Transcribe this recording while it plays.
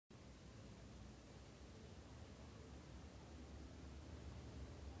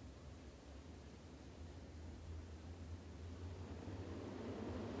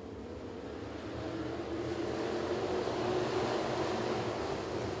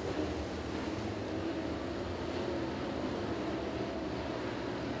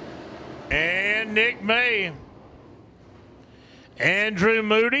And Nick May. Andrew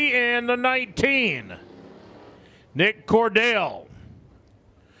Moody and the 19. Nick Cordell.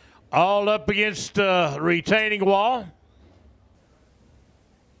 All up against the retaining wall.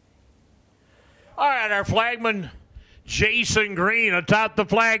 All right, our flagman, Jason Green, atop the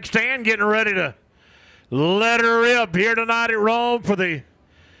flag stand, getting ready to let her rip here tonight at Rome for the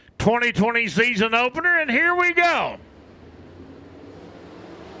 2020 season opener, and here we go.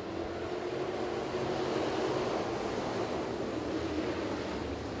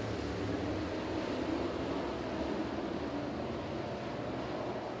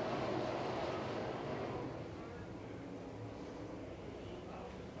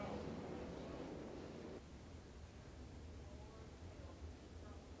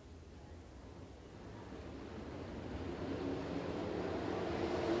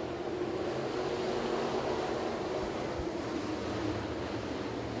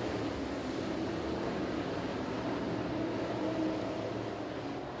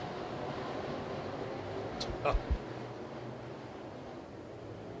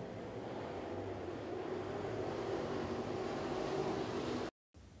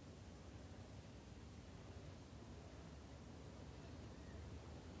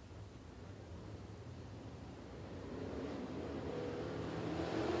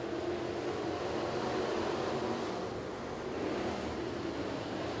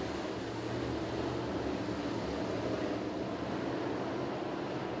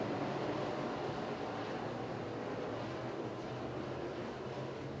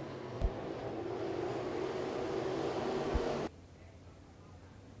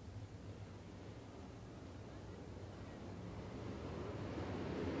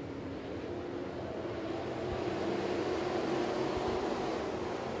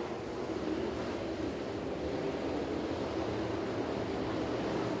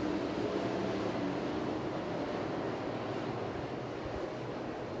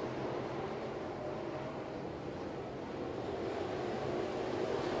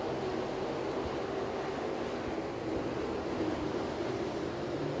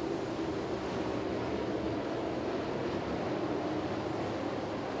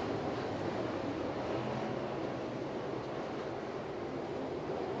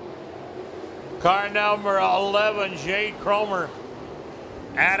 Car number 11, Jay Cromer,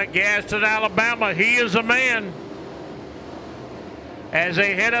 out of Gaston, Alabama. He is a man as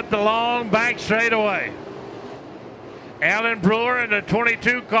they head up the long back straightaway. Alan Brewer in the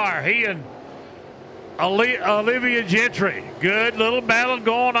 22 car. He and Olivia Gentry. Good little battle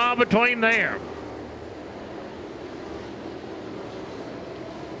going on between there.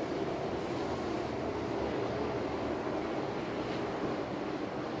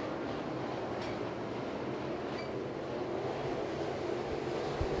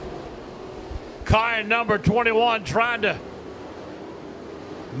 Car number 21 trying to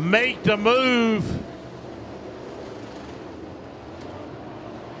make the move.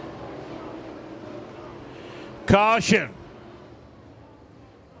 Caution.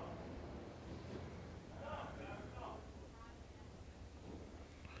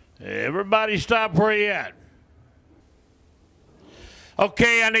 Everybody stop where you at.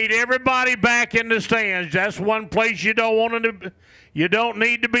 Okay, I need everybody back in the stands. That's one place you don't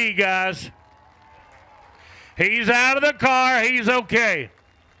need to be, guys. He's out of the car. He's okay.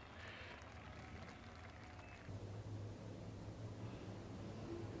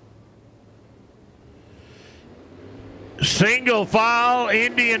 Single file,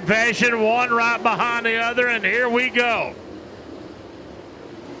 Indian fashion, one right behind the other, and here we go.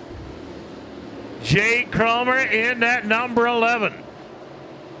 Jay Cromer in that number 11.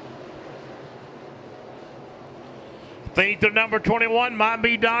 I think the number 21 might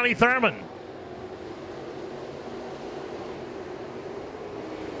be Donnie Thurman.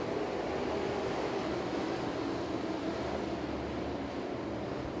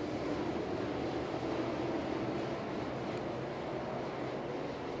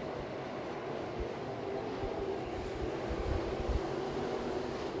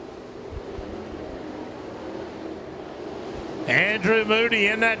 Andrew Moody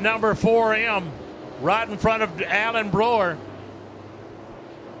in that number 4M, right in front of Alan Brewer.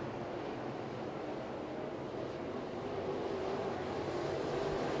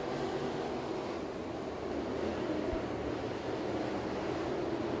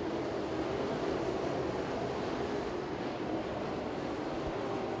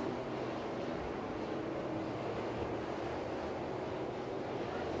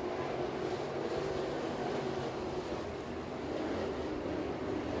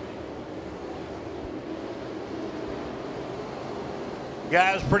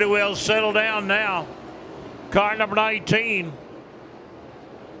 Guys pretty well settled down now. Car number 19.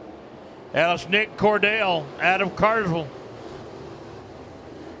 That's Nick Cordell out of Cartersville.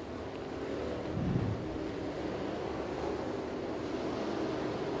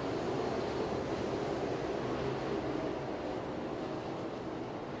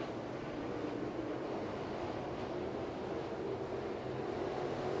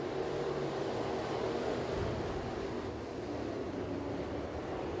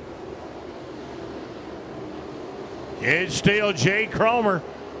 It's still Jay Cromer.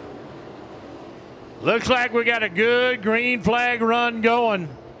 Looks like we got a good green flag run going.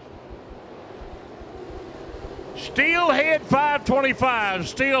 Steelhead 525.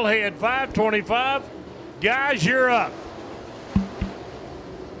 Steelhead 525. Guys, you're up.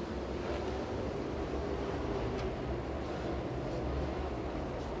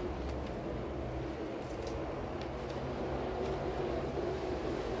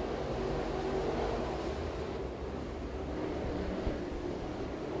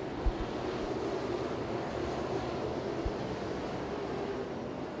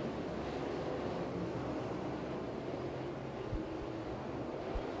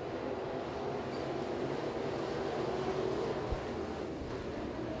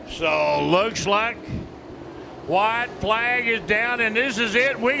 So looks like white flag is down, and this is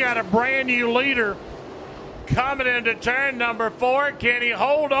it. We got a brand new leader coming into turn number 4. Can he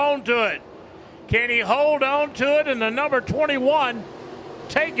hold on to it? Can he hold on to it? And the number 21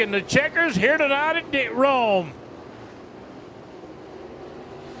 taking the checkers here tonight at Rome.